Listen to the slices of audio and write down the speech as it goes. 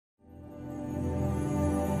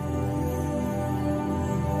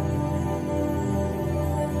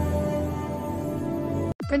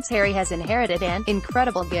Prince Harry has inherited an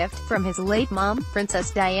incredible gift from his late mom,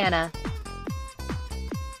 Princess Diana.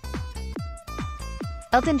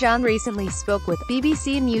 Elton John recently spoke with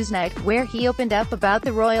BBC Newsnight, where he opened up about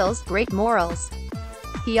the royals' great morals.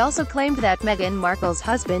 He also claimed that Meghan Markle's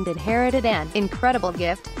husband inherited an incredible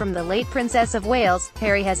gift from the late Princess of Wales.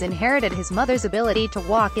 Harry has inherited his mother's ability to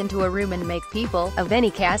walk into a room and make people, of any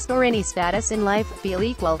caste or any status in life, feel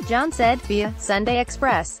equal, John said, via Sunday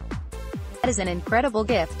Express. That is an incredible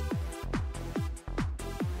gift.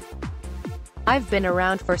 I've been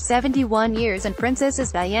around for 71 years and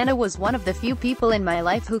Princess Diana was one of the few people in my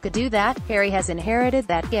life who could do that. Harry has inherited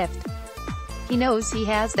that gift. He knows he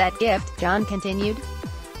has that gift, John continued.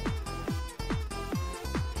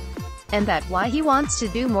 And that's why he wants to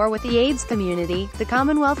do more with the AIDS community, the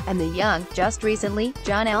Commonwealth, and the young. Just recently,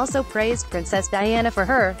 John also praised Princess Diana for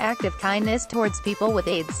her act of kindness towards people with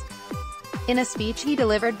AIDS. In a speech he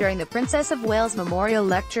delivered during the Princess of Wales Memorial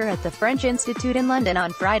Lecture at the French Institute in London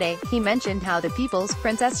on Friday, he mentioned how the People's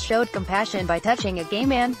Princess showed compassion by touching a gay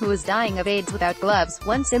man who was dying of AIDS without gloves.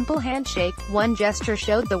 One simple handshake, one gesture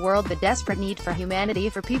showed the world the desperate need for humanity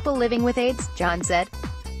for people living with AIDS, John said.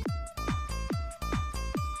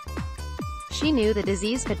 She knew the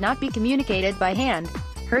disease could not be communicated by hand.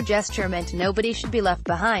 Her gesture meant nobody should be left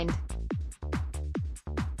behind.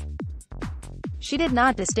 She did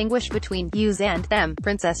not distinguish between yous and them.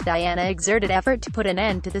 Princess Diana exerted effort to put an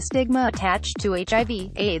end to the stigma attached to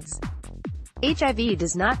HIV/AIDS. HIV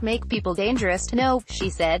does not make people dangerous to know, she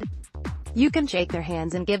said. You can shake their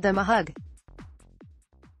hands and give them a hug.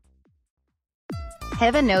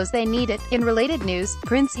 Heaven knows they need it. In related news,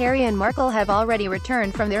 Prince Harry and Markle have already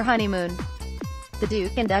returned from their honeymoon. The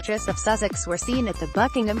Duke and Duchess of Sussex were seen at the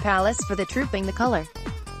Buckingham Palace for the Trooping the Colour.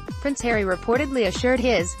 Prince Harry reportedly assured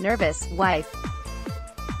his nervous wife.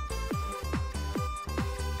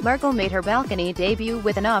 Markle made her balcony debut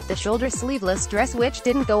with an off-the-shoulder sleeveless dress which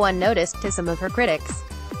didn't go unnoticed to some of her critics.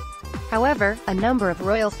 However, a number of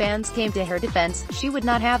royal fans came to her defense. She would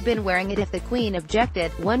not have been wearing it if the Queen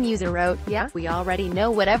objected. One user wrote, "Yeah, we already know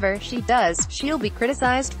whatever she does, she'll be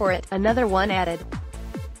criticized for it," another one added.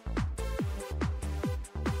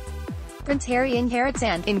 Prince Harry inherits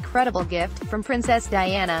an incredible gift from Princess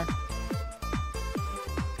Diana.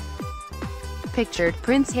 Pictured,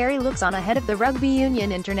 Prince Harry looks on ahead of the Rugby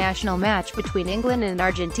Union International match between England and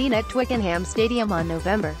Argentina at Twickenham Stadium on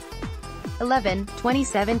November 11,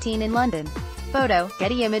 2017 in London. Photo,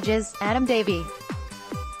 Getty Images, Adam Davey.